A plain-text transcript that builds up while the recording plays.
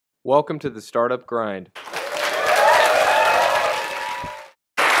Welcome to the Startup Grind.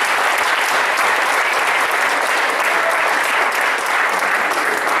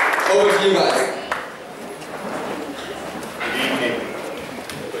 Over to you guys. Good evening.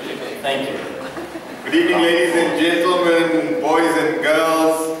 Good evening. Thank you. Good evening, ladies and gentlemen, boys and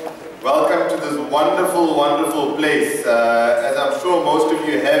girls. Welcome to this wonderful, wonderful place. As I'm sure most of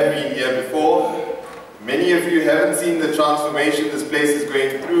you have been here before, many of you haven't seen the transformation this place is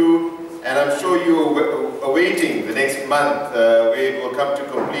going through, and I'm sure you're awaiting the next month where it will come to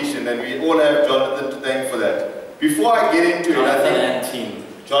completion, and we all have Jonathan to thank for that. Before I get into it, I think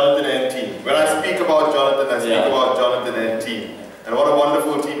Jonathan and team. When I speak about Jonathan, I speak about Jonathan and team. And what a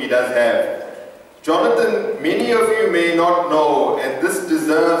wonderful team he does have. Jonathan, many of you may not know, and this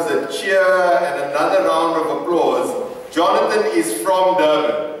deserves a cheer and another round of applause. Jonathan is from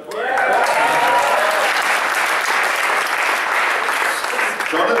Durban.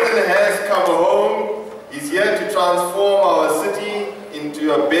 Jonathan has come home. He's here to transform our city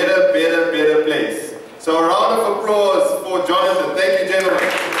into a better, better, better place. So a round of applause for Jonathan. Thank you, gentlemen.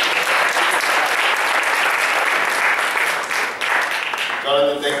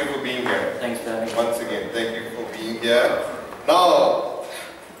 Jonathan, thank you for being here. Thanks for having me. Once again, thank you for being here. Now,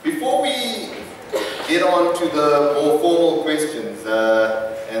 before we get on to the more formal questions,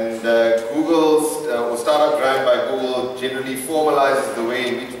 Google's or Startup Grind by Google generally formalizes the way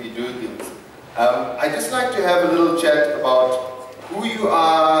in which we do things. I'd just like to have a little chat about who you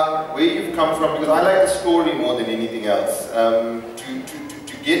are, where you've come from, because I like the story more than anything else.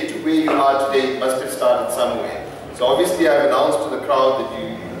 To get to where you are today, you must have started somewhere. So obviously I've announced to the crowd that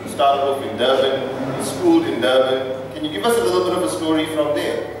you started off in Durban, you schooled in Durban. Can you give us a little bit of a story from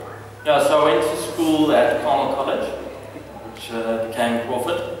there? Yeah, so I went to school at Carmel College, which became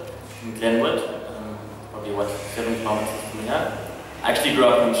Crawford, in Glenwood, probably 7 kilometers from here. I actually grew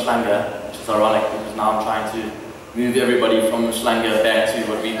up in Mshlanga, which is ironic because now I'm trying to move everybody from Mshlanga back to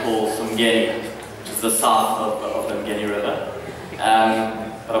what we call Sumgeni, which is the south of the Mgeni River.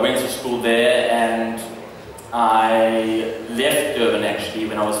 But I went to school there, and I left Durban actually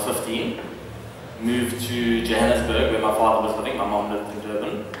when I was 15, moved to Johannesburg where my father was living. My mom lived in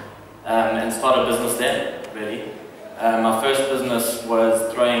Durban, and started a business there, really. My first business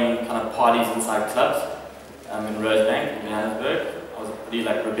was throwing kind of parties inside clubs in Rosebank in Johannesburg. I was a pretty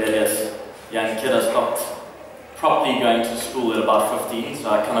rebellious young kid. I stopped properly going to school at about 15, so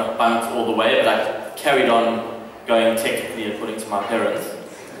I kind of bunked all the way, but I carried on going technically according to my parents.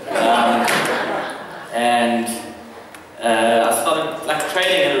 And I started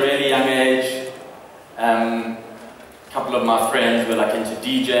trading at a really young age. A couple of my friends were into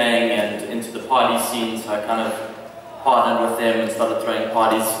DJing and into the party scene, so I kind of partnered with them and started throwing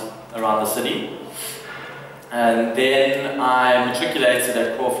parties around the city. And then I matriculated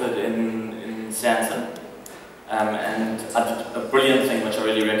at Crawford in Sandton. And I did a brilliant thing which I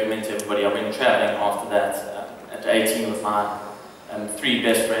really recommend to everybody. I went traveling after that at 18 with my 3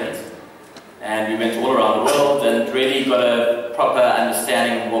 best friends. And we went all around the world and really got a proper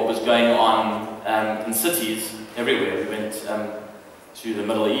understanding of what was going on in cities everywhere. We went to the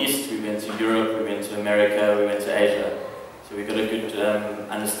Middle East, we went to Europe, we went to America, we went to Asia. So we got a good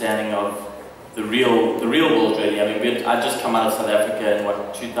understanding of the real world, really. I mean, I'd just come out of South Africa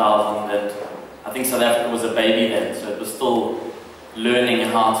in 2000, and I think South Africa was a baby then, so it was still learning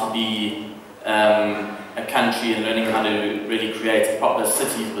how to be a country and learning how to really create proper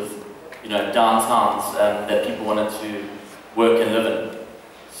cities with downtowns that people wanted to work and live in.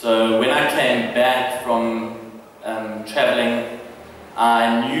 So when I came back from traveling,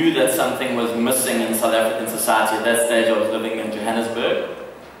 I knew that something was missing in South African society. At that stage I was living in Johannesburg,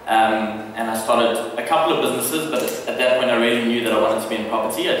 and I started a couple of businesses, but at that point I really knew that I wanted to be in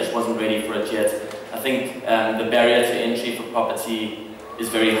property. I just wasn't ready for it yet. I think the barrier to entry for property is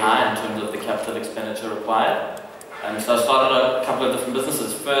very high in terms of the capital expenditure required. So I started a couple of different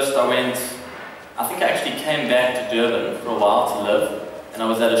businesses. First I think I actually came back to Durban for a while to live, and I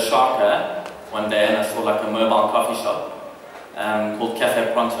was at a Shaka one day and I saw a mobile coffee shop called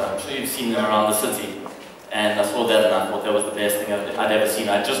Cafe Pronto. I'm sure you've seen them around the city. And I saw that and I thought that was the best thing I'd ever seen.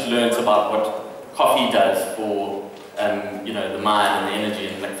 I just learned about what coffee does for the mind and the energy.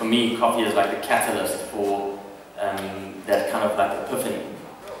 And for me, coffee is like the catalyst for that kind of epiphany,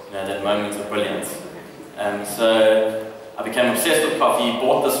 that moment of brilliance. So I became obsessed with coffee,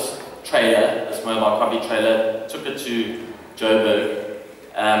 bought this trailer, this mobile coffee trailer, took it to Joburg,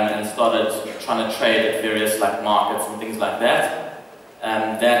 and started trying to trade at various markets and things like that.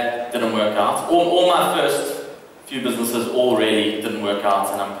 That didn't work out. All my first few businesses all really didn't work out,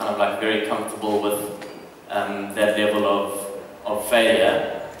 and I'm kind of very comfortable with that level of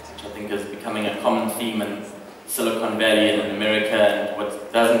failure. which I think is becoming a common theme in Silicon Valley and in America, and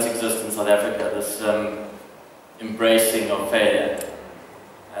what doesn't exist in South Africa, this embracing of failure.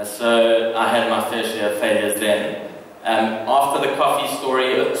 So I had my fair share of failures then. After the coffee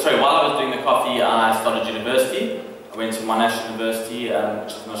while I was doing the coffee, I started university. I went to Monash University,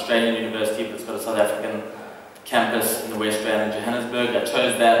 which is an Australian university, but it's got a South African campus in the West Rand in Johannesburg. I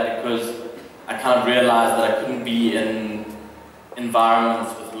chose that because I kind of realized that I couldn't be in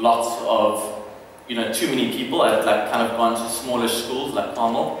environments with lots of, too many people. I'd kind of gone to smallish schools like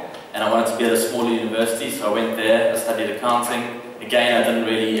Carmel, and I wanted to be at a smaller university, so I went there. I studied accounting. Again, I didn't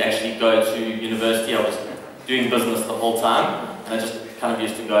really actually go to university. I was doing business the whole time, and I just kind of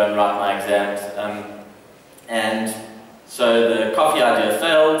used to go and write my exams. And so the coffee idea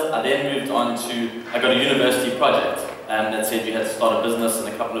failed. I then moved on I got a university project that said you had to start a business in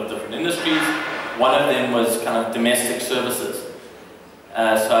a couple of different industries. One of them was kind of domestic services.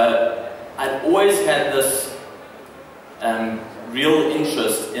 So I'd always had this real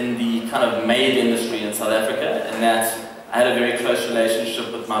interest in the kind of maid industry in South Africa, and that I had a very close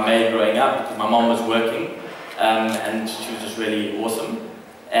relationship with my maid growing up because my mom was working, and she was just really awesome.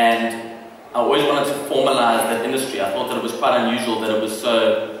 And I always wanted to formalize that industry. I thought that it was quite unusual that it was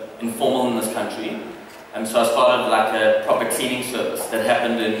so informal in this country. And so I started like a proper cleaning service that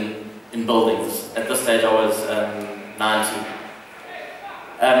happened in buildings. At this stage I was 19.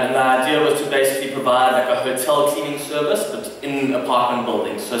 And the idea was to basically provide like a hotel cleaning service, but in apartment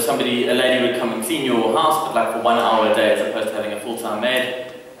buildings. So a lady would come and clean your house, but like for 1 hour a day as opposed to having a full-time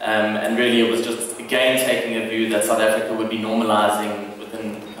maid. And really it was just, again, taking a view that South Africa would be normalizing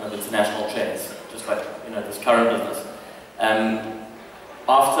within kind of international trends, just like, this current business.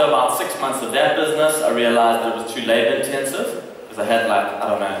 After about 6 months of that business, I realized that it was too labor intensive, because I had like, I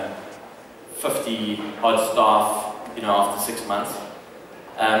don't know, 50 odd staff, after 6 months.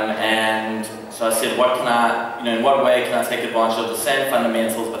 And so I said, in what way can I take advantage of the same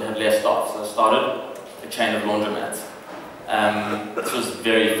fundamentals but have less staff? So I started a chain of laundromats. This was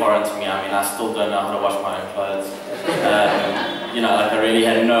very foreign to me. I mean, I still don't know how to wash my own clothes. I really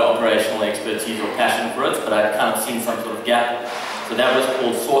had no operational expertise or passion for it, but I'd kind of seen some sort of gap. So that was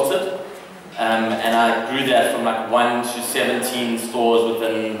called Sorted. And I grew that from like 1 to 17 stores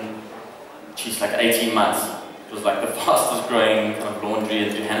within, like 18 months. It was like the fastest growing kind of laundry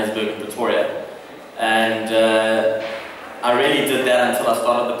in Johannesburg and Pretoria. And I really did that until I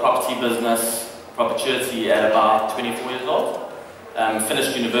started the property business, Propertuity, at about 24 years old.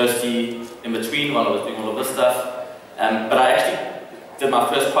 Finished university in between while I was doing all of this stuff. But I actually did my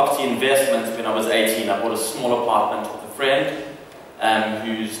first property investment when I was 18. I bought a small apartment with a friend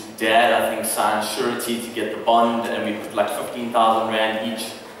whose dad, I think, signed surety to get the bond, and we put like 15,000 Rand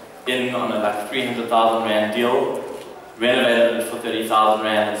each in on a like 300,000 Rand deal, renovated it for 30,000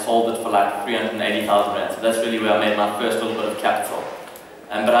 Rand and sold it for like 380,000 Rand. So that's really where I made my first little bit of capital.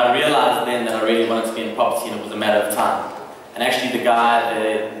 But I realized then that I really wanted to be in property, and it was a matter of time. And actually the guy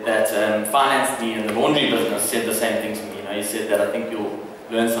that financed me in the laundry business said the same thing to me. He said that I think you'll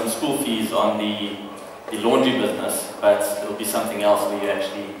learn some school fees on the laundry business, but it'll be something else where you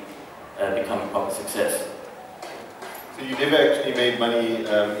actually become a proper success. So you never actually made money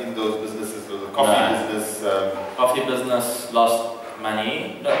in those businesses, or the coffee business? Coffee business lost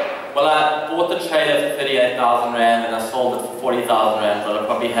money. No. Well, I bought the trailer for 38,000 Rand and I sold it for 40,000 Rand, but I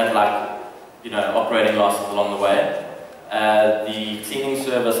probably had like, operating losses along the way. The cleaning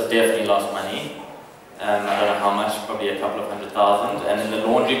service I definitely lost money. I don't know how much, probably a couple of 100,000. And in the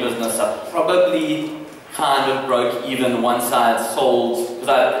laundry business, I probably kind of broke even once I had sold, because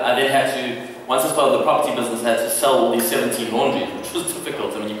I then had to, once I started the property business, I had to sell all these 17 laundries, which was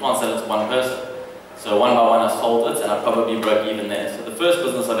difficult. I mean, you can't sell it to one person. So one by one I sold it, and I probably broke even there. So the first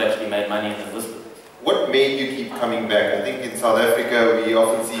business I've actually made money in is this business. What made you keep coming back? I think in South Africa, we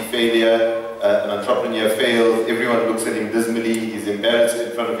often see failure. An entrepreneur fails, everyone looks at him dismally, he's embarrassed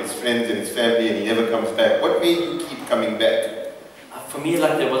in front of his friends and his family, and he never comes back. What made you keep coming back? For me,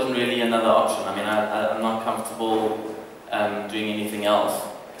 like, there wasn't really another option. I mean, I'm not comfortable doing anything else.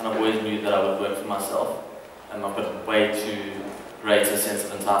 I kind of always knew that I would work for myself, and I've got way too great a sense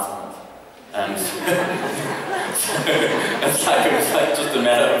of entitlement. So it was like just a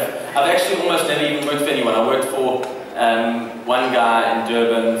matter of, I've actually almost never even worked for anyone. I worked for one guy in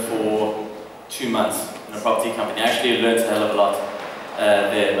Durban for 2 months in a property company. I actually learned a hell of a lot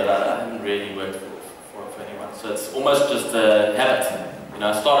there, but I haven't really worked for anyone. So it's almost just a habit.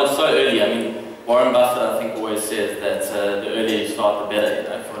 I started so early. I mean, Warren Buffett, I think, always says that the earlier you start, the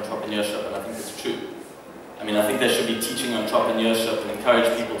better, for entrepreneurship, and I think it's true. I mean, I think they should be teaching entrepreneurship and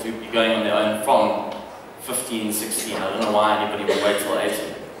encourage people to be going on their own from 15, 16. I don't know why anybody would wait till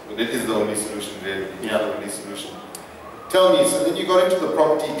 18. Would It is the only solution, really. It is Yeah. the only solution. Tell me, so then you got into the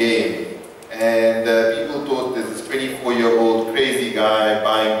property game, and people thought there's this 24-year-old crazy guy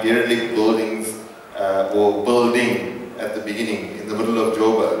buying derelict buildings or building at the beginning in the middle of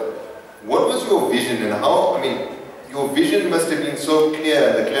Joburg. What was your vision, and how, I mean, your vision must have been so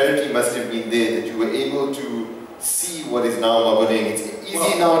clear, the clarity must have been there that you were able to see what is now Maboneng. It's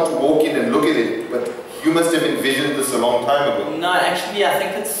easy now to walk in and look at it, but you must have envisioned this a long time ago. No, actually, I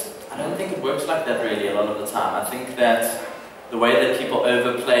don't think it works like that really a lot of the time. I think that the way that people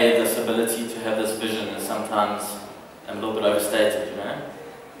overplay this ability to have this vision is sometimes a little bit overstated, you know.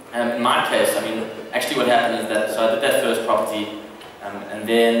 In my case, I mean, actually what happened is that, so I did that first property, and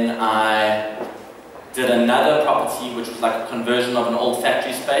then I did another property which was like a conversion of an old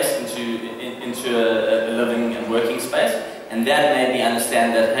factory space into a living and working space, and that made me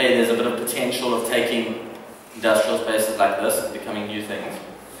understand that, hey, there's a bit of potential of taking industrial spaces like this and becoming new things.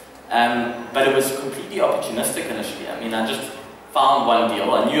 But it was completely opportunistic initially. I mean, I just found one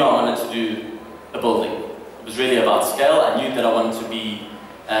deal. I knew I wanted to do a building. It was really about scale. I knew that I wanted to be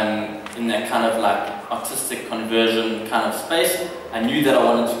in that kind of like artistic conversion kind of space. I knew that I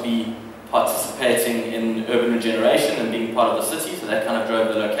wanted to be participating in urban regeneration and being part of the city, so that kind of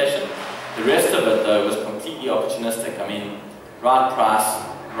drove the location. The rest of it, though, was completely opportunistic. I mean, right price,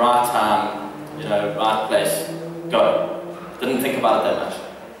 right time, you know, right place, go. Didn't think about it that much.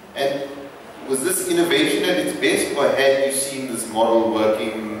 And was this innovation at its best, or had you seen this model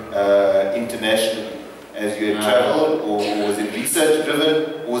working internationally as you had traveled, or was it research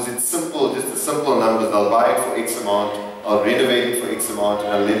driven, or was it simple, just the simple numbers, I'll buy it for X amount, I'll renovate it for X amount,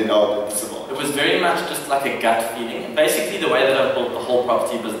 and I'll let it out at this amount? It was very much just like a gut feeling. And basically the way that I've built the whole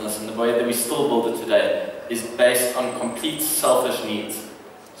property business and the way that we still build it today is based on complete selfish needs.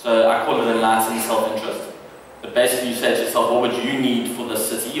 So I call it enlightened self-interest. But basically you say to yourself, what would you need for this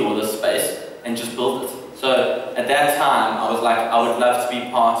city or this space, and just build it. So at that time, I was like, I would love to be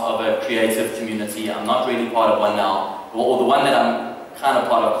part of a creative community. I'm not really part of one now. Or the one that I'm kind of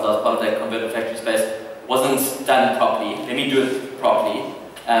part of, because I was part of that converted factory space, wasn't done properly. Let me do it properly.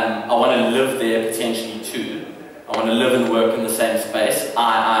 I want to live there potentially too. I want to live and work in the same space.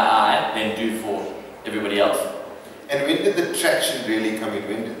 Then do for everybody else. And when did the traction really come in?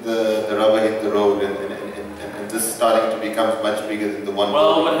 When did the rubber hit the road and this starting to become much bigger than the one?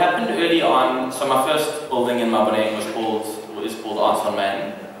 Well, what happened early on, so my first building in Maboneng is called Arts on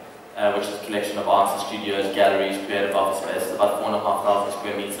Main, which is a collection of arts studios, galleries, creative office spaces, about 4,500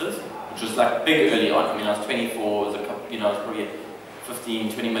 square meters, which was like big early on. I mean, I was 24, it was a couple, you know, it was probably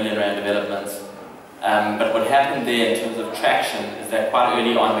 15, 20 million rand developments. But what happened there in terms of traction is that quite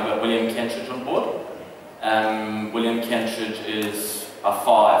early on we got William Kentridge on board. William Kentridge is by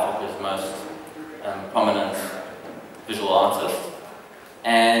far Africa's most prominent visual artist,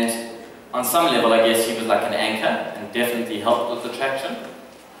 and on some level I guess he was like an anchor and definitely helped with the traction.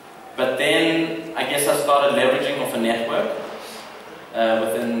 But then I guess I started leveraging off a network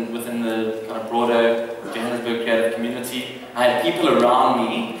within the kind of broader Johannesburg creative community. I had people around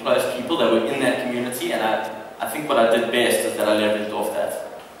me, close people that were in that community, and I think what I did best is that I leveraged off that.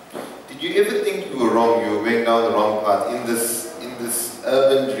 Did you ever think you were wrong, you were going down the wrong path in this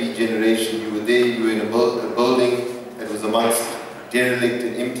urban regeneration? You were there, you were in a building that was amongst derelict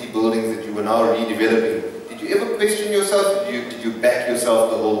and empty buildings that you were now redeveloping. Did you ever question yourself? Did you back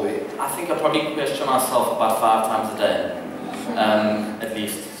yourself the whole way? I think I probably question myself about 5 times a day, at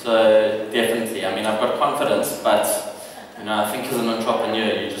least. So definitely, I mean, I've got confidence, but you know, I think as an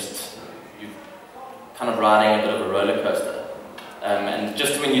entrepreneur, you're kind of riding a bit of a roller coaster. And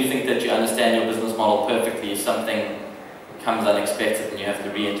just when you think that you understand your business model perfectly, something comes unexpected and you have to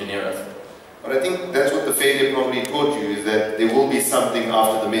re-engineer it. But I think that's what the failure probably taught you, is that there will be something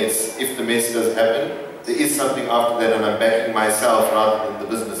after the mess. If the mess does happen, there is something after that, and I'm backing myself rather than the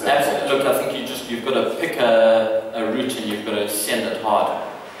business. Absolutely. Look, I think you've got to pick a route and you've got to send it hard.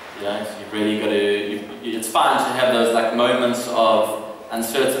 You know, so you've really got to. It's fine to have those like moments of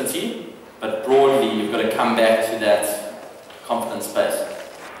uncertainty, but broadly you've got to come back to that confident space.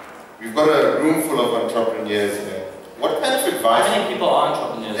 We've got a room full of entrepreneurs here. What kind of advice? How many people are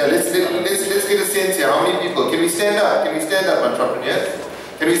entrepreneurs? Yeah, let's get a sense here. How many people? Can we stand up? Can we stand up, entrepreneurs?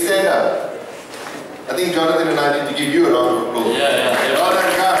 Can we stand up? I think Jonathan and I need to give you a round of applause. Yeah. Well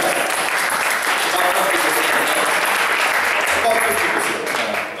done, guys.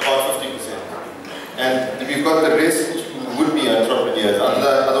 About 50%. And we've got the rest who would be entrepreneurs.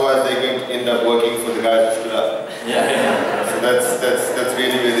 Otherwise, they're going to end up working for the guys who stood up. Yeah. So that's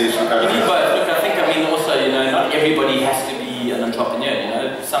really where they should come in. But look, I mean, also, you know, not everybody has to be an entrepreneur. You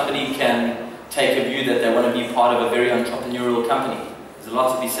know, somebody can take a view that they want to be part of a very entrepreneurial company. there's a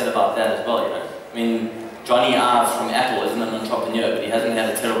lot to be said about that as well, you know. I mean, Johnny Ives from Apple isn't an entrepreneur, but he hasn't had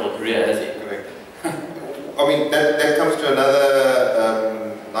a terrible career, has he? Correct. I mean, that comes to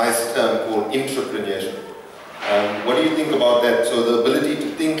another nice term called intrapreneurship. What do you think about that? So the ability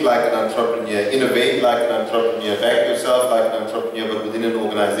to think like an entrepreneur, innovate like an entrepreneur, back yourself like an entrepreneur, but within an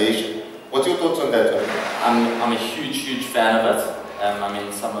organization. What's your thoughts on that, Tony? I'm a huge fan of it. I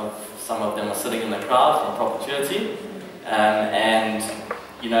mean, some of them are sitting in the crowd from Propertuity, and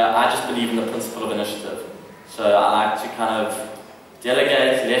you know, I just believe in the principle of initiative. So I like to kind of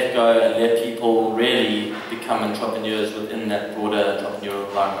delegate, let go, and let people really become entrepreneurs within that broader entrepreneurial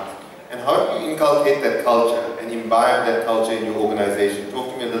environment. And how do you inculcate that culture and imbibe that culture in your organization? Talk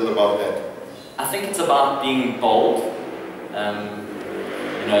to me a little about that. I think it's about being bold,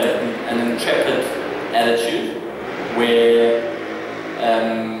 you know, an intrepid attitude where,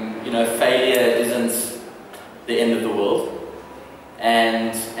 you know, failure isn't the end of the world,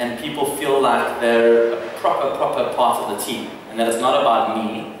 and people feel like they're a proper part of the team, and that it's not about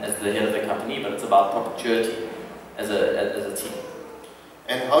me as the head of the company, but it's about Propertuity as a team.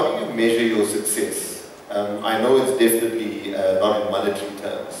 And how do you measure your success? I know it's definitely not in monetary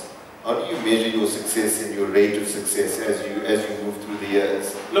terms. How do you measure your success and your rate of success as you move through the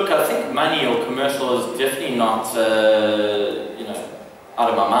years? Look, I think money or commercial is definitely not, you know, out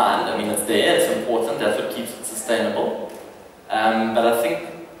of my mind. I mean, it's there, it's important, that's what keeps it sustainable. But I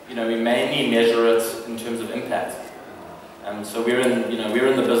think, you know, we mainly measure it in terms of impact. So we're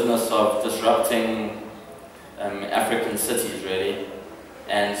in the business of disrupting African cities, really.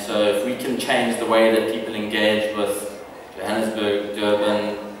 And so if we can change the way that people engage with Johannesburg,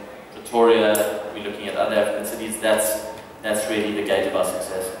 Durban, Pretoria, we're looking at other African cities, that's really the gate of our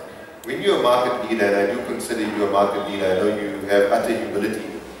success. When you're a market leader, and I do consider you a market leader, I know you have utter humility,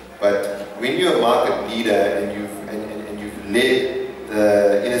 but when you're a market leader and you've led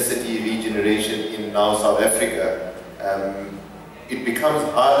the inner city regeneration in now South Africa, it becomes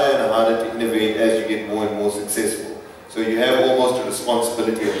harder and harder to innovate as you get more and more successful. So you have almost a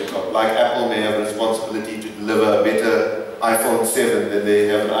responsibility at the top. Like Apple may have a responsibility to deliver a better iPhone 7 than they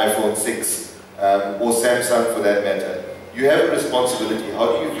have an iPhone 6, or Samsung for that matter. You have a responsibility.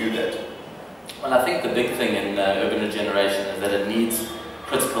 How do you view that? Well, I think the big thing in urban regeneration is that it needs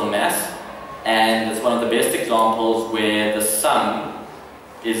critical mass, and it's one of the best examples where the sum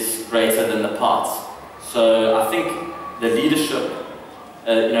is greater than the parts. So I think the leadership,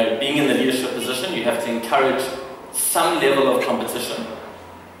 you know, being in the leadership position, you have to encourage some level of competition,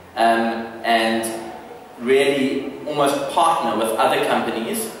 and really almost partner with other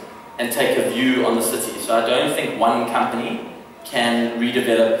companies and take a view on the city. So I don't think one company can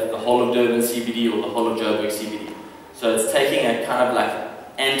redevelop the whole of Durban CBD or the whole of Joburg CBD. So it's taking a kind of like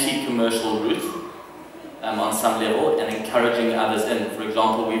anti-commercial route on some level and encouraging others in. For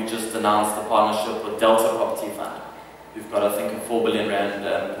example, we've just announced a partnership with Delta Property Fund. We've got, I think, a 4 billion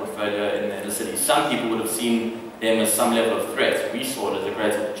rand portfolio in the city. Some people would have seen them as some level of threat. We saw it as a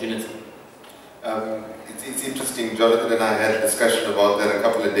great opportunity. It's interesting, Jonathan and I had a discussion about that a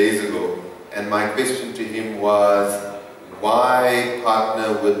couple of days ago, and my question to him was, why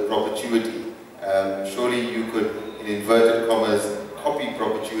partner with Propertuity? Surely you could, in inverted commas, copy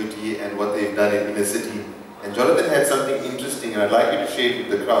Propertuity and what they've done in inner city. And Jonathan had something interesting, and I'd like you to share it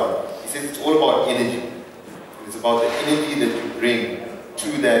with the crowd. He says it's all about energy. It's about the energy that you bring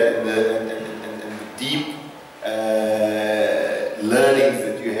to that and the deep learnings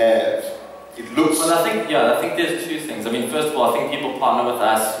that you have. It looks... Well, I think there's two things. I mean, first of all, I think people partner with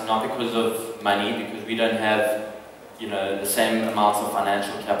us not because of money, because we don't have, you know, the same amounts of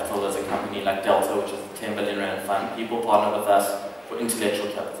financial capital as a company like Delta, which is a 10 billion rand fund. People partner with us for intellectual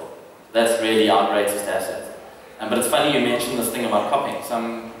capital. That's really our greatest asset. But it's funny you mentioned this thing about copying.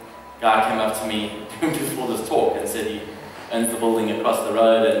 Some guy came up to me before this talk and said he owns the building across the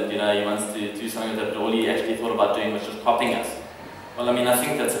road and, you know, he wants to do something with it, but all he actually thought about doing was just copying us. Well, I mean, I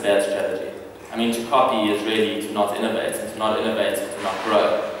think that's a bad strategy. I mean, to copy is really to not innovate, and to not innovate is to not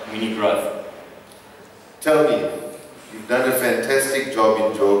grow. We need growth. Tell me, you've done a fantastic job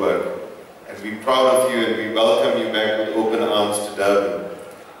in Joburg, and we're proud of you and we welcome you back with open arms to Durban.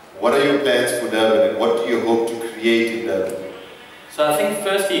 What are your plans for Durban and what do you hope to create in Durban? So I think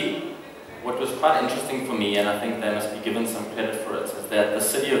firstly, what was quite interesting for me, and I think they must be given some credit for it, is that the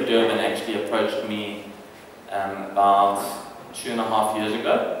city of Durban actually approached me about 2.5 years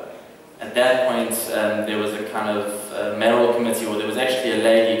ago. At that point, there was a kind of mayoral committee, or there was actually a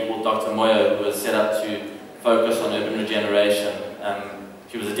lady called Dr. Moyo who was set up to focus on urban regeneration.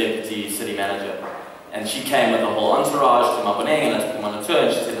 She was a deputy city manager. And she came with a whole entourage to Maboneng, and I took them on a tour,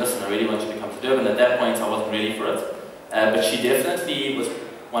 and she said, listen, I really want you to come to Durban. At that point, I wasn't ready for it. But she definitely was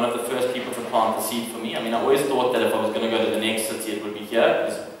one of the first people to plant the seed for me. I mean, I always thought that if I was going to go to the next city, it would be here,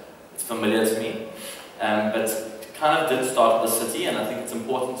 because it's familiar to me. But it kind of did start with the city, and I think it's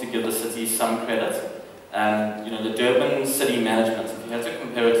important to give the city some credit. You know, the Durban city management, if you had to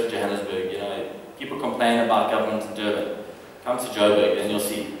compare it to Johannesburg, you know, people complain about government in Durban. Come to Joburg and you'll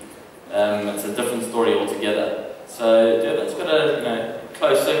see. It's a different story altogether. So Durban's got a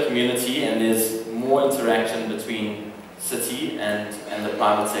closer community, and there's more interaction between city and the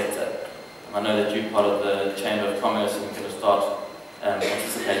private sector. I know that you're part of the Chamber of Commerce, and we're going to start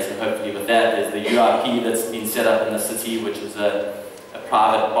participating hopefully with that. There's the UIP that's been set up in the city, which is a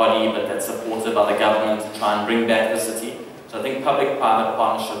private body, but that's supported by the government to try and bring back the city. So I think public-private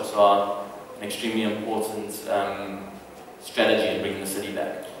partnerships are an extremely important strategy in bringing the city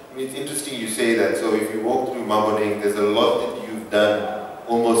back. I mean, it's interesting you say that. So if you walk through Maboneng, there's a lot that you've done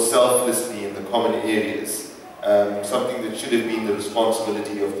almost selflessly in the common areas. Something that should have been the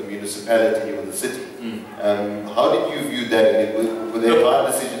responsibility of the municipality or the city. How did you view that? Were there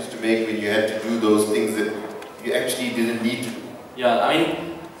hard decisions to make when you had to do those things that you actually didn't need to do? Yeah, I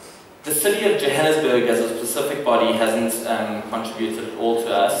mean, the city of Johannesburg as a specific body hasn't contributed at all to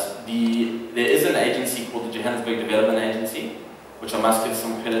us. There is an agency called the Johannesburg Development Agency, which I must give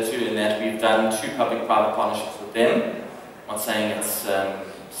some credit to, in that we've done 2 public-private partnerships with them. I'm not saying it's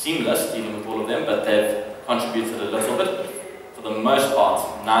seamless dealing with all of them, but they've contributed a little bit. For the most part,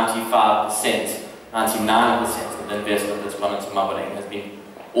 95%, 99% of the investment that's gone into Maboneng has been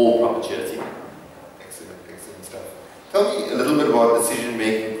all Propertuity. Excellent stuff. Tell me a little bit about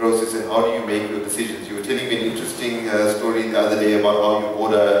decision-making process and how do you make your decisions. You were telling me an interesting story the other day about how you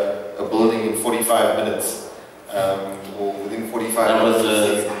bought a building in 45 minutes, or within 45 minutes.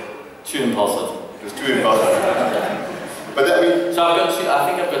 That was too impulsive. It was too impulsive. But I mean, so I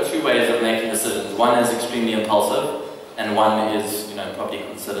think I've got 2 ways of making decisions. One is extremely impulsive, and one is, probably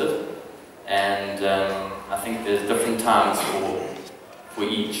considered. And I think there's different times for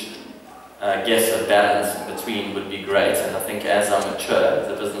each. I guess a balance in between would be great, and I think as I mature as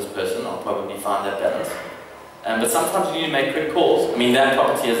a business person, I'll probably find that balance. But sometimes you need to make quick calls. I mean, that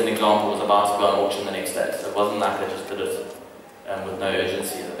property, as an example, was about to go on auction the next day, so it wasn't like I just did it with no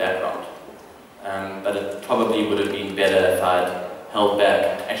urgency in the background. But it probably would have been better if I'd held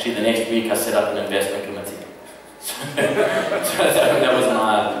back. Actually, the next week I set up an investment committee. So that was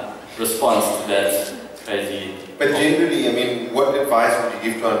my response to that crazy. But generally, I mean, what advice would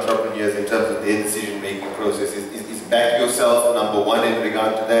you give to entrepreneurs in terms of their decision-making process? Is back yourself number one in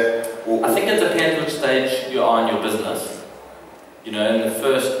regard to that? Or I think it depends which stage you are in your business. In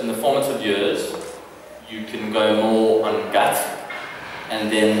the formative years, you can go more on gut,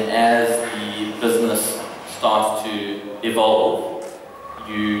 and then as the business starts to evolve,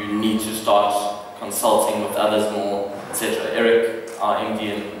 you need to start consulting with others more, etc. Eric, our MD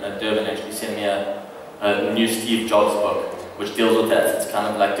in Durban, actually sent me a new Steve Jobs book, which deals with that. It's kind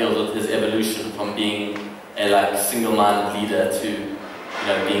of like deals with his evolution from being a single-minded leader to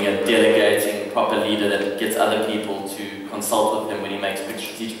being a delegating proper leader that gets other people to consult with him when he makes big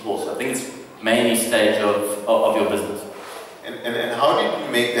strategic calls. So I think it's mainly stage of your business. And how did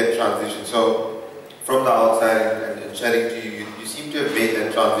you make that transition? So from the outside and chatting to you, you seem to have made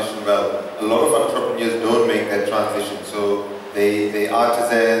that transition well. A lot of entrepreneurs don't make that transition. So they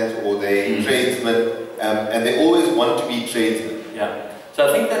artisans or they tradesmen, and they always want to be tradesmen. Yeah. So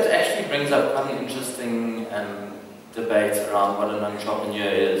I think that actually brings up quite an interesting debate around what an entrepreneur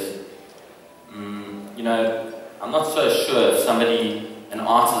is. I'm not so sure if an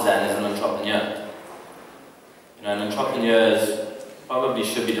artisan is an entrepreneur. An entrepreneur probably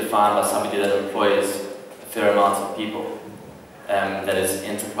should be defined by somebody that employs a fair amount of people, that is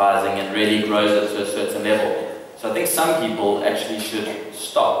enterprising and really grows it to a certain level. So I think some people actually should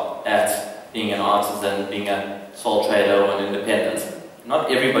stop at being an artisan, being a sole trader or an independent.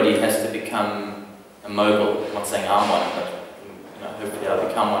 Not everybody has to become a mogul. I'm not saying I'm one, but hopefully I'll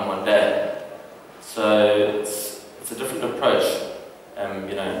become one day. So it's a different approach,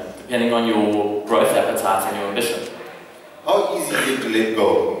 depending on your growth appetite and your ambition. How easy is it to let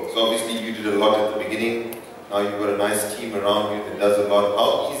go? So obviously you did a lot at the beginning. Now you've got a nice team around you that does a lot.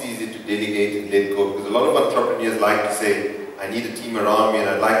 How easy is it to delegate and let go? Because a lot of entrepreneurs like to say, I need a team around me and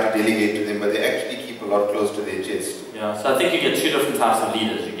I'd like to delegate to them, but they actually keep a lot close to their chest. Yeah, so I think you get 2 different types of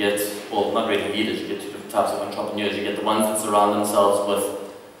leaders. You get, well, not really leaders, you get 2 different types of entrepreneurs. You get the ones that surround themselves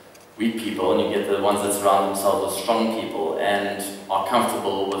with weak people, and you get the ones that surround themselves with strong people and are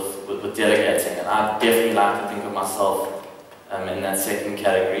comfortable with delegating. And I definitely like to think of myself in that second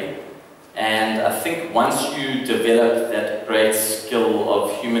category. And I think once you develop that great skill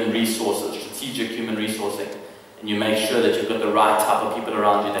of human resources, strategic human resourcing, and you make sure that you've got the right type of people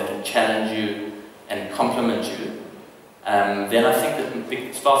around you that can challenge you and complement you, then I think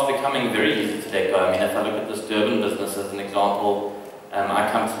it starts becoming very easy to let go. I mean, if I look at this Durban business as an example, I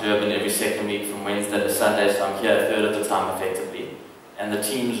come to Durban every second week from Wednesday to Sunday, so I'm here a third of the time effectively. And the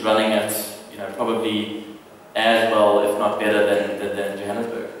team's running it, probably as well, if not better than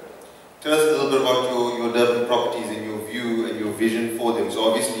Johannesburg. Tell us a little bit about your Durban properties and your view and your vision for them. So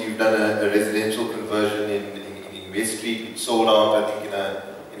obviously you've done a residential conversion in West Street, which sold out, I think,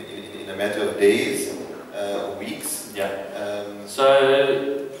 in a matter of days or weeks. Yeah.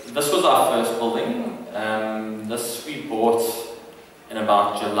 So this was our first building. This we bought in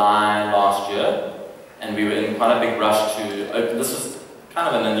about July last year, and we were in quite a big rush to open. This is kind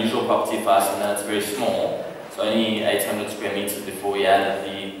of an unusual property for us in that it's very small. So only 800 square meters before we added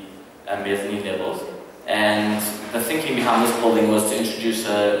the mezzanine levels. And the thinking behind this building was to introduce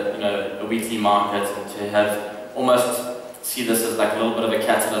a weekly market and to have almost see this as like a little bit of a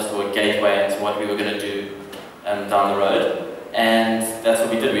catalyst or a gateway into what we were going to do down the road. And that's what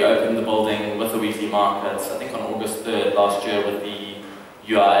we did. We opened the building with the weekly markets, I think on August 3rd last year with the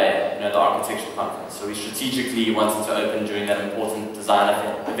UI, the architectural conference. So we strategically wanted to open during that important design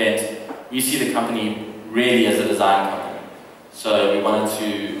event. We see the company really as a design company. So we wanted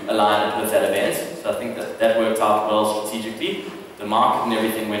to align it with that event. So I think that worked out well strategically. The market and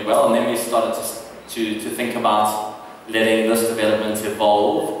everything went well, and then we started to think about letting this development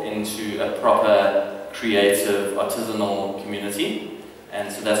evolve into a proper, creative, artisanal community.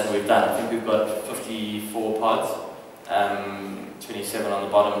 And so that's what we've done. I think we've got 54 pods, 27 on the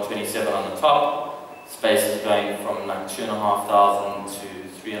bottom, 27 on the top. Space is going from like 2,500 to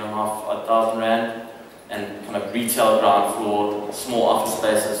 3,500 rand. And kind of retail ground floor, small office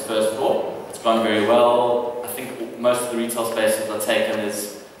spaces first floor. It's gone very well. I think most of the retail spaces are taken.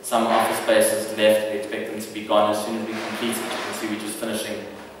 There's some office spaces left. We expect them to be gone as soon as we complete it. You can see we're just finishing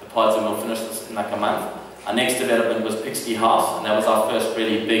the pods and we'll finish this in like a month. Our next development was Pixley House, and that was our first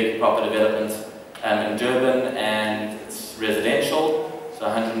really big proper development in Durban, and it's residential, so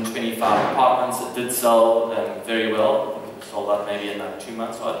 125 apartments. It did sell very well. I think it sold out maybe in like 2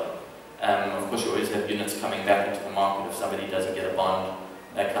 months odd. Of course, you always have units coming back into the market if somebody doesn't get a bond,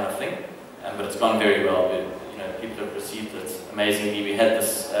 that kind of thing. But it's gone very well. People have received it amazingly. We had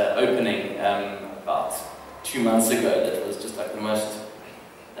this opening about 2 months ago that was just like the most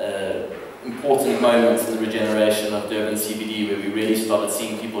important moment in the regeneration of Durban CBD, where we really started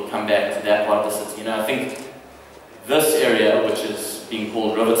seeing people come back to that part of the city. I think this area, which is being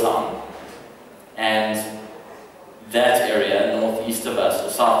called Rivertown, and that area northeast of us, or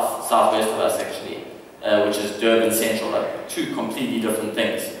southwest of us actually, which is Durban Central, like two completely different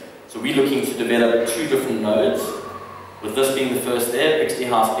things. So we're looking to develop two different nodes, with this being the first there, Pixley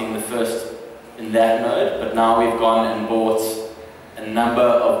House being the first in that node, but now we've gone and bought a number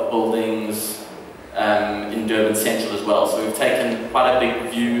of buildings in Durban Central as well. So we've taken quite a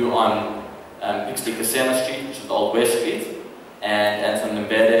big view on Pixley Kasema Street, which is the old West Street, and Anton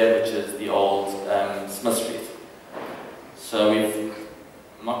Mbede, which is the old Smith Street. So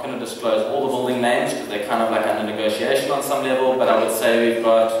I'm not going to disclose all the building names because they're kind of like under negotiation on some level, but I would say we've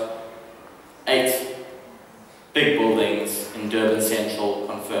got 8 big buildings in Durban Central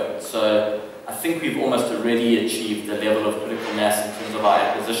confirmed. So I think we've almost already achieved the level of critical mass in terms of our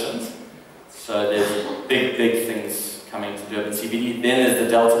acquisitions. So there's big things coming to Durban CBD. Then there's the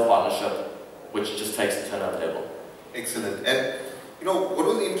Delta partnership, which just takes it to another level. Excellent. And what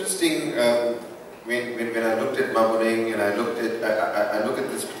was interesting when I looked at Maboneng and I look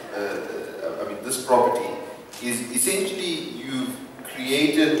at this this property, is essentially you've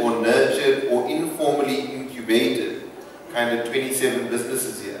created or nurtured or informally incubated kind of 27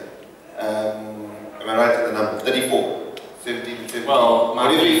 businesses here. Am I right at the number? 34? 17, 17? Well,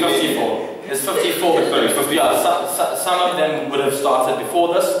 might be 54. It's 54. Yeah, some of them would have started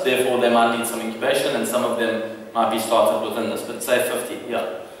before this, therefore they might need some incubation, and some of them might be started within this, but say 50,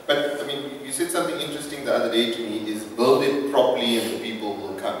 yeah. But, you said something interesting the other day to me, is build it properly and the people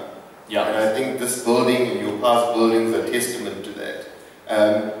will come. Yeah. And I think this building and your past buildings are testament to that.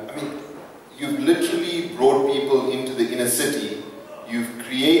 You've literally brought people into the inner city. You've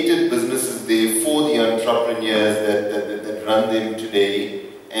created businesses there for the entrepreneurs that run them today,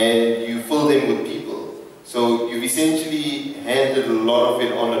 and you fill them with people. So you've essentially handed a lot of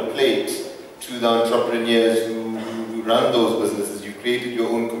it on a plate to the entrepreneurs who run those businesses. You created your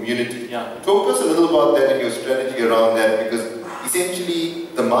own community. Yeah. Talk to us a little about that and your strategy around that, because essentially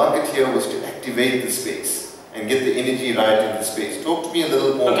the market here was to activate the space and get the energy right in the space. Talk to me a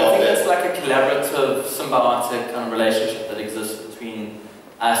little more about that. I think it's like a collaborative, symbiotic kind of relationship that exists between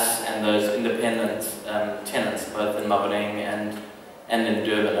us and those independent tenants, both in Maboneng and in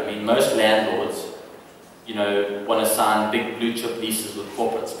Durban. I mean, most landlords, want to sign big blue chip leases with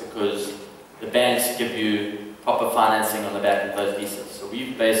corporates because the banks give you proper financing on the back of those leases. So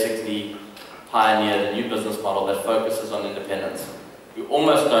we've basically pioneered a new business model that focuses on independence. We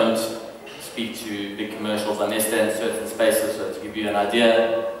almost don't speak to big commercials unless they're in certain spaces. So to give you an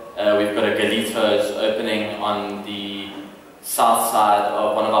idea, we've got a Galitos opening on the south side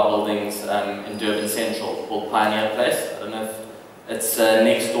of one of our buildings in Durban Central called Pioneer Place. I don't know if it's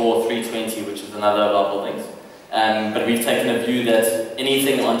next door 320, which is another of our buildings. But we've taken a view that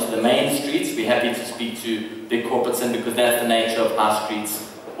anything onto the main streets, we're happy to speak to big corporates in because that's the nature of high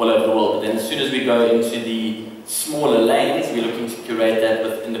streets all over the world. But then as soon as we go into the smaller lanes, we're looking to curate that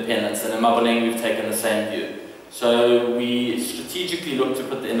with independence. And in Maboneng, we've taken the same view. So we strategically look to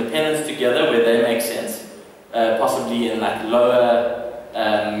put the independents together where they make sense, possibly in like lower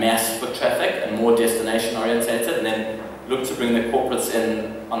mass foot traffic and more destination orientated, and then look to bring the corporates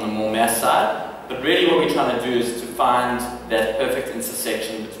in on the more mass side. But really what we're trying to do is to find that perfect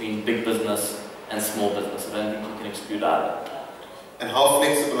intersection between big business and small business. I don't think you can exclude either. And how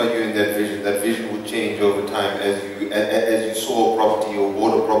flexible are you in that vision? That vision would change over time as you saw a property or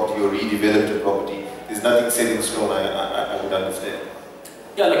bought a property or redeveloped a property. There's nothing set in stone, I would understand.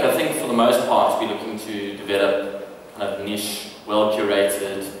 Yeah, look, I think for the most part we're looking to develop kind of niche,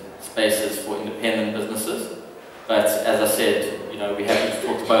 well-curated spaces for independent businesses. But as I said, we're happy to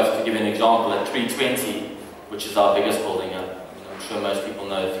talk to both. To give you an example, at 320, which is our biggest building, I'm sure most people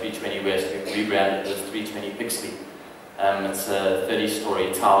know 320 West, we've rebranded as 320 Pixley. It's a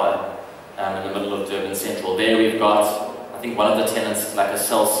 30-story tower in the middle of Durban Central. There we've got, I think one of the tenants is like a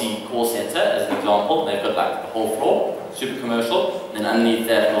Cell C call center, as an example. They've got like the whole floor, super commercial, and then underneath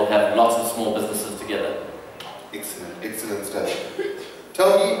that we'll have lots of small businesses together. Excellent, excellent stuff.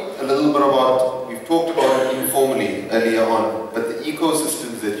 Tell me a little bit about, we've talked about it informally earlier on, but the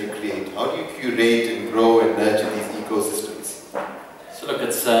ecosystems that you create. How do you curate and grow and nurture these ecosystems? So look,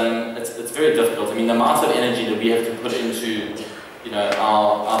 it's very difficult. I mean, the amount of energy that we have to put into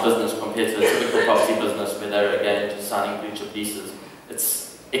our business compared to a typical property business where they're again just signing blue chip leases,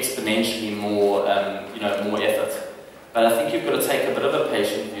 it's exponentially more more effort. But I think you've got to take a bit of a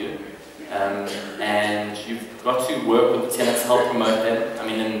patient view, and you've got to work with the tenants to help promote them. I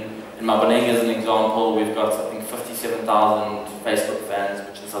mean, in Maboneng as an example, we've got I think 57,000 Facebook fans,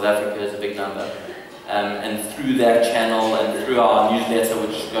 which in South Africa is a big number. And through that channel and through our newsletter,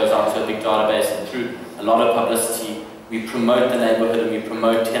 which goes out to a big database, and through a lot of publicity, we promote the neighborhood and we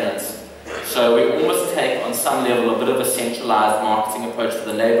promote tenants. So we almost take, on some level, a bit of a centralized marketing approach for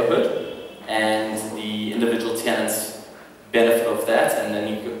the neighborhood, and the individual tenants benefit of that, and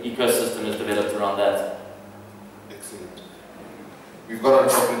an ecosystem is developed around that. Excellent. We've got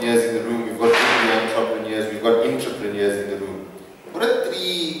entrepreneurs in the room, we've got entrepreneurs, we've got entrepreneurs in the room. What are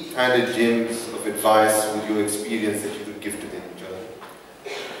three kind of gems of advice with your experience that you could give to them,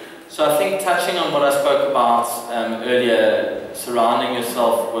 John? So I think touching on what I spoke about earlier, surrounding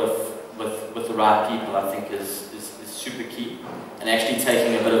yourself with the right people, I think is super key. And actually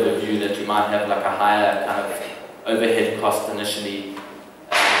taking a bit of a view that you might have like a higher kind of overhead cost initially,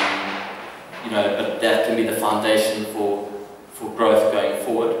 but that can be the foundation for growth going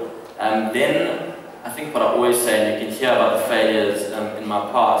forward. Then I think what I always say, and you can hear about the failures in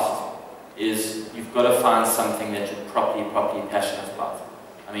my past, is you've got to find something that you're properly passionate about.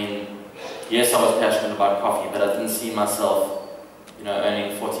 I mean, yes, I was passionate about coffee, but I didn't see myself,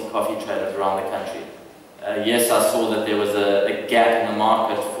 owning 40 coffee traders around the country. Yes, I saw that there was a gap in the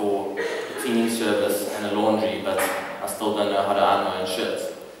market for a cleaning service and a laundry, but I still don't know how to iron my own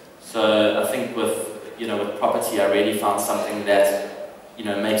shirts. So I think with property, I really found something that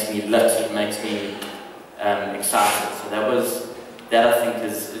makes me lit, it makes me excited. So that I think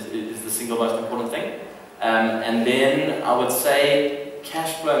is the single most important thing. And then I would say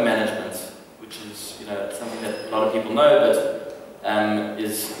cash flow management, which is something that a lot of people know, but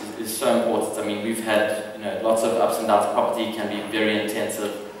is so important. I mean, we've had lots of ups and downs. Property can be very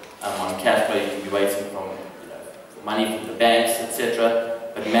intensive on cash flow. You can be waiting from money from the banks,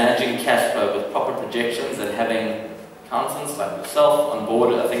 etc. But managing cash flow with proper projections and having accountants like yourself on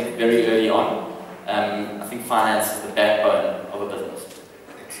board, I think very early on, I think finance is the backbone of a business.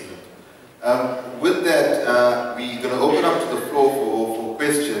 Excellent. With that, we're going to open up to the floor for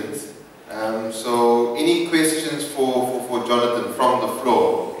questions. So, any questions for Jonathan from the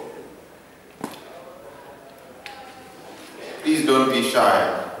floor? Please don't be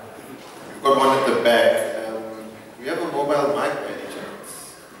shy. We've got one at the back. Do we have a mobile mic by any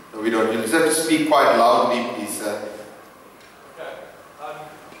chance? No, we don't. You'll just have to speak quite loudly, please, sir. Okay.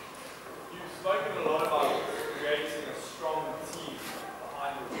 You've spoken a lot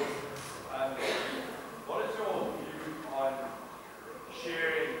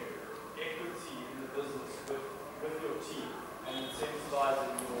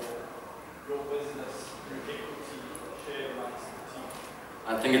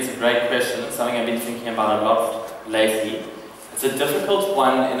I think it's a great question. It's something I've been thinking about a lot lately. It's a difficult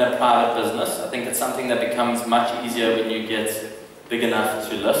one in a private business. I think it's something that becomes much easier when you get big enough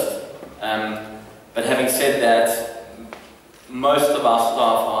to list. But having said that, most of our staff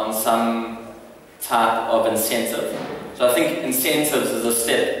are on some type of incentive. So I think incentives is a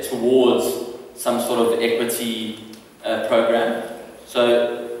step towards some sort of equity program.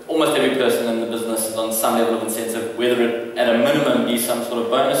 So almost every person in the business is on some level of incentive, whether it at a minimum be some sort of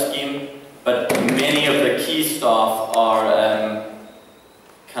bonus scheme, but many of the key staff are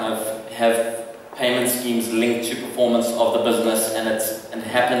kind of have payment schemes linked to performance of the business, and it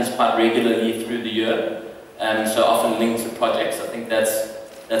happens quite regularly through the year. So often linked to projects. I think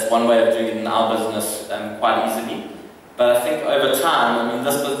that's one way of doing it in our business quite easily. But I think over time, I mean,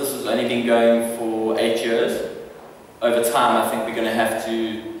 this business has only been going for 8 years. Over time, I think we're going to have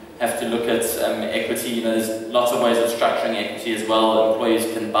to look at equity. You know, there's lots of ways of structuring equity as well.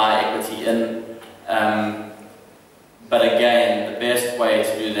 Employees can buy equity in. But again, the best way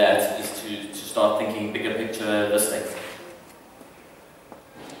to do that is to start thinking bigger picture listings.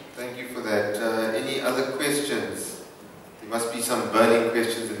 Thank you for that. Any other questions? There must be some burning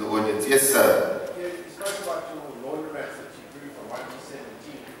questions in the audience. Yes, sir. Yeah, you spoke about your laundromats that you grew from 1 to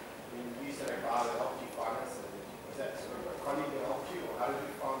 17. When you said a guy that helped you finance it, was that sort of a colleague that helped you, or how did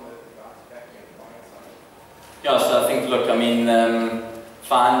you find the guys back in the finance side? Yeah, so I think, look, I mean,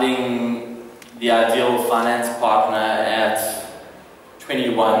 finding the ideal finance partner at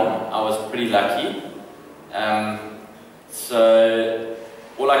 21, I was pretty lucky. So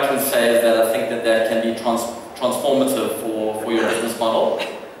all I can say is that I think that can be transformative for your business model,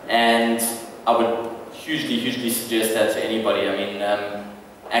 and I would hugely suggest that to anybody. I mean,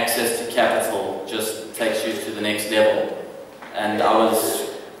 access to capital just takes you to the next level, and I was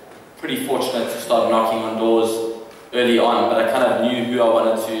pretty fortunate to start knocking on doors early on, but I kind of knew who I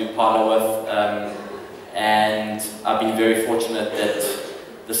wanted to partner with, and I've been very fortunate that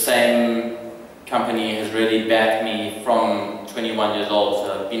the same company has really backed me from 21 years old.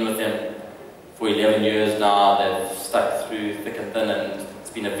 So I've been with them for 11 years now. They've stuck through thick and thin, and it's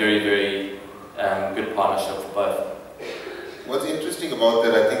been a very good partnership for both. What's interesting about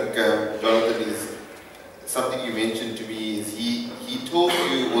that, I think, Jonathan, is something you mentioned to me is he told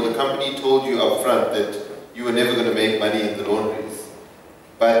you, or the company told you up front, that you were never going to make money in the laundries,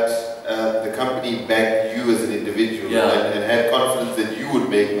 but the company backed you as an individual, and had confidence that you would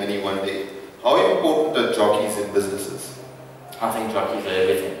make money one day. How important are jockeys in businesses? I think jockeys are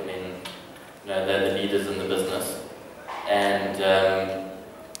everything. I mean, you know, they're the leaders in the business, and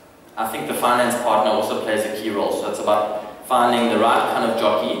I think the finance partner also plays a key role. So it's about finding the right kind of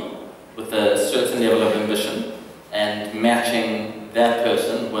jockey with a certain level of ambition and matching that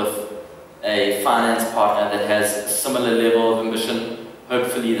person with a finance partner that has a similar level of ambition,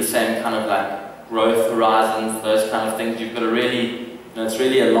 hopefully the same kind of like growth horizons, those kind of things. You've got to really, you know, it's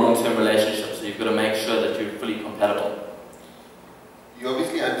really a long-term relationship, so you've got to make sure that you're fully compatible. You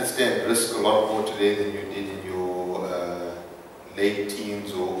obviously understand risk a lot more today than you did in your late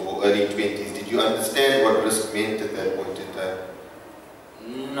teens or early 20s. Did you understand what risk meant at that point in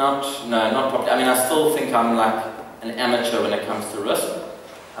time? Not properly. I mean, I still think I'm like an amateur when it comes to risk.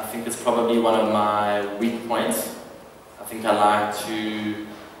 I think it's probably one of my weak points. I think I like to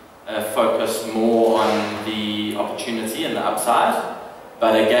focus more on the opportunity and the upside.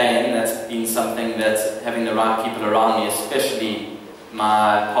 But again, that's been something that having the right people around me, especially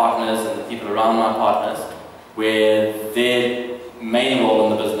my partners and the people around my partners, where their main role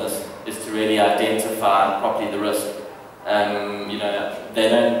in the business is to really identify properly the risk. You know, they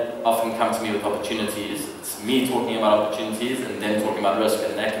don't often come to me with opportunities. It's me talking about opportunities and them talking about risk,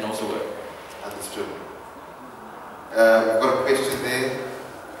 and that can also work. Understood. We've got a question there.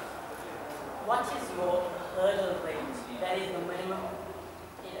 What is your hurdle rate? That is the minimum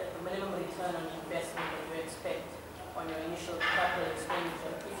return on investment that you expect on your initial capital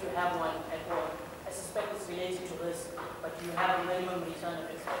expenditure, if you have one at work. I suspect it's related to risk, but you have a minimum return on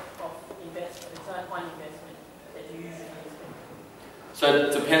investment that you usually expect. So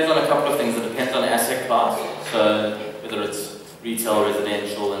it depends on a couple of things. It depends on asset class, so whether it's retail,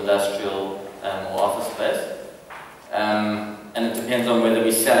 residential, industrial, or office space. And it depends on whether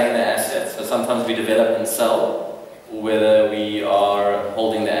we're selling the assets. So sometimes we develop and sell, or whether we are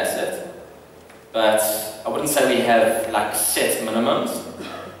holding the asset. But I wouldn't say we have like set minimums.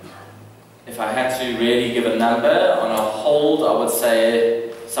 If I had to really give a number on a hold, I would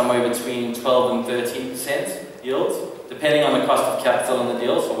say somewhere between 12 and 13% yields, depending on the cost of capital on the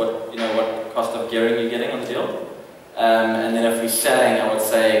deal, so what cost of gearing you're getting on the deal. And then if we're selling, I would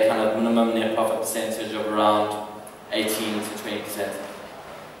say kind of minimum net profit percentage of around 18 to 20%.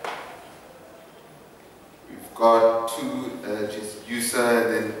 got two, just you sir, and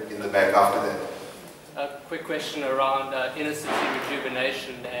then in the back after that. A quick question around inner city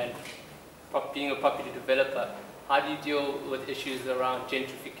rejuvenation and being a property developer. How do you deal with issues around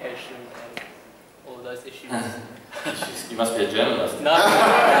gentrification and all those issues? You must be a journalist. No.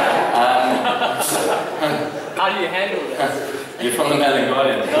 How do you handle that? You're from the Mail and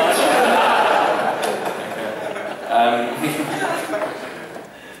Guardian.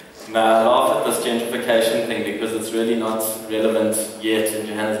 No, I laugh at this gentrification thing because it's really not relevant yet in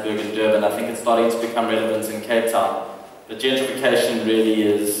Johannesburg and Durban. I think it's starting to become relevant in Cape Town. But gentrification really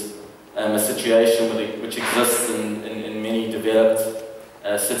is a situation which exists in many developed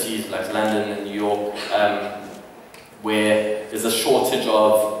cities like London and New York, where there's a shortage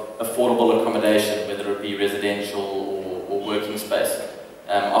of affordable accommodation, whether it be residential or working space,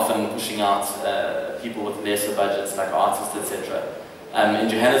 often pushing out people with lesser budgets like artists, etc. In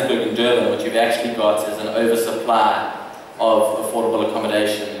Johannesburg and Durban, what you've actually got is an oversupply of affordable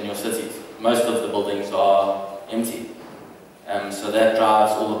accommodation in your cities. Most of the buildings are empty, so that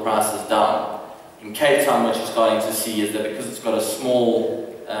drives all the prices down. In Cape Town, what you're starting to see is that because it's got a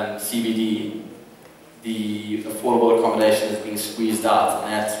small CBD, the affordable accommodation is being squeezed out,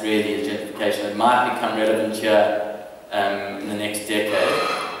 and that's really a gentrification. It might become relevant here in the next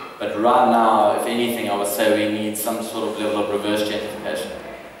decade. But right now, if anything, I would say we need some sort of level of reverse gentrification.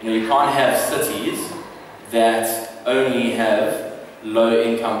 You can't have cities that only have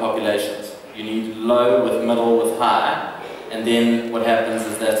low-income populations. You need low with middle with high, and then what happens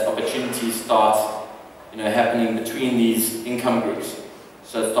is that opportunities start, happening between these income groups.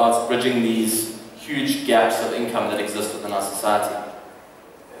 So it starts bridging these huge gaps of income that exist within our society.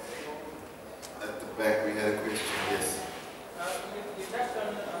 At the back, we had a question. Yes. You touched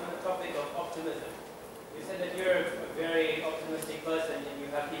on the topic of optimism. You said that you're a very optimistic person and you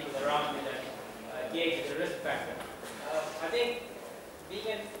have people around you that gauge the risk factor. I think being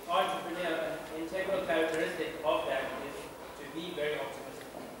an entrepreneur, an integral characteristic of that is to be very optimistic.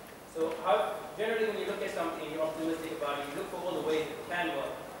 So generally when you look at something and you're optimistic about it, you look for all the ways it can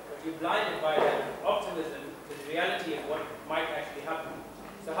work, but you're blinded by that optimism to the reality of what might actually happen.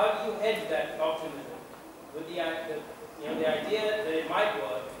 So how do you hedge that optimism with the idea that it might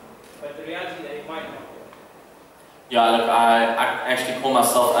work, but the reality that it might not work? Yeah, look, I actually call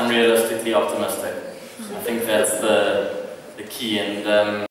myself unrealistically optimistic. I think that's the key, and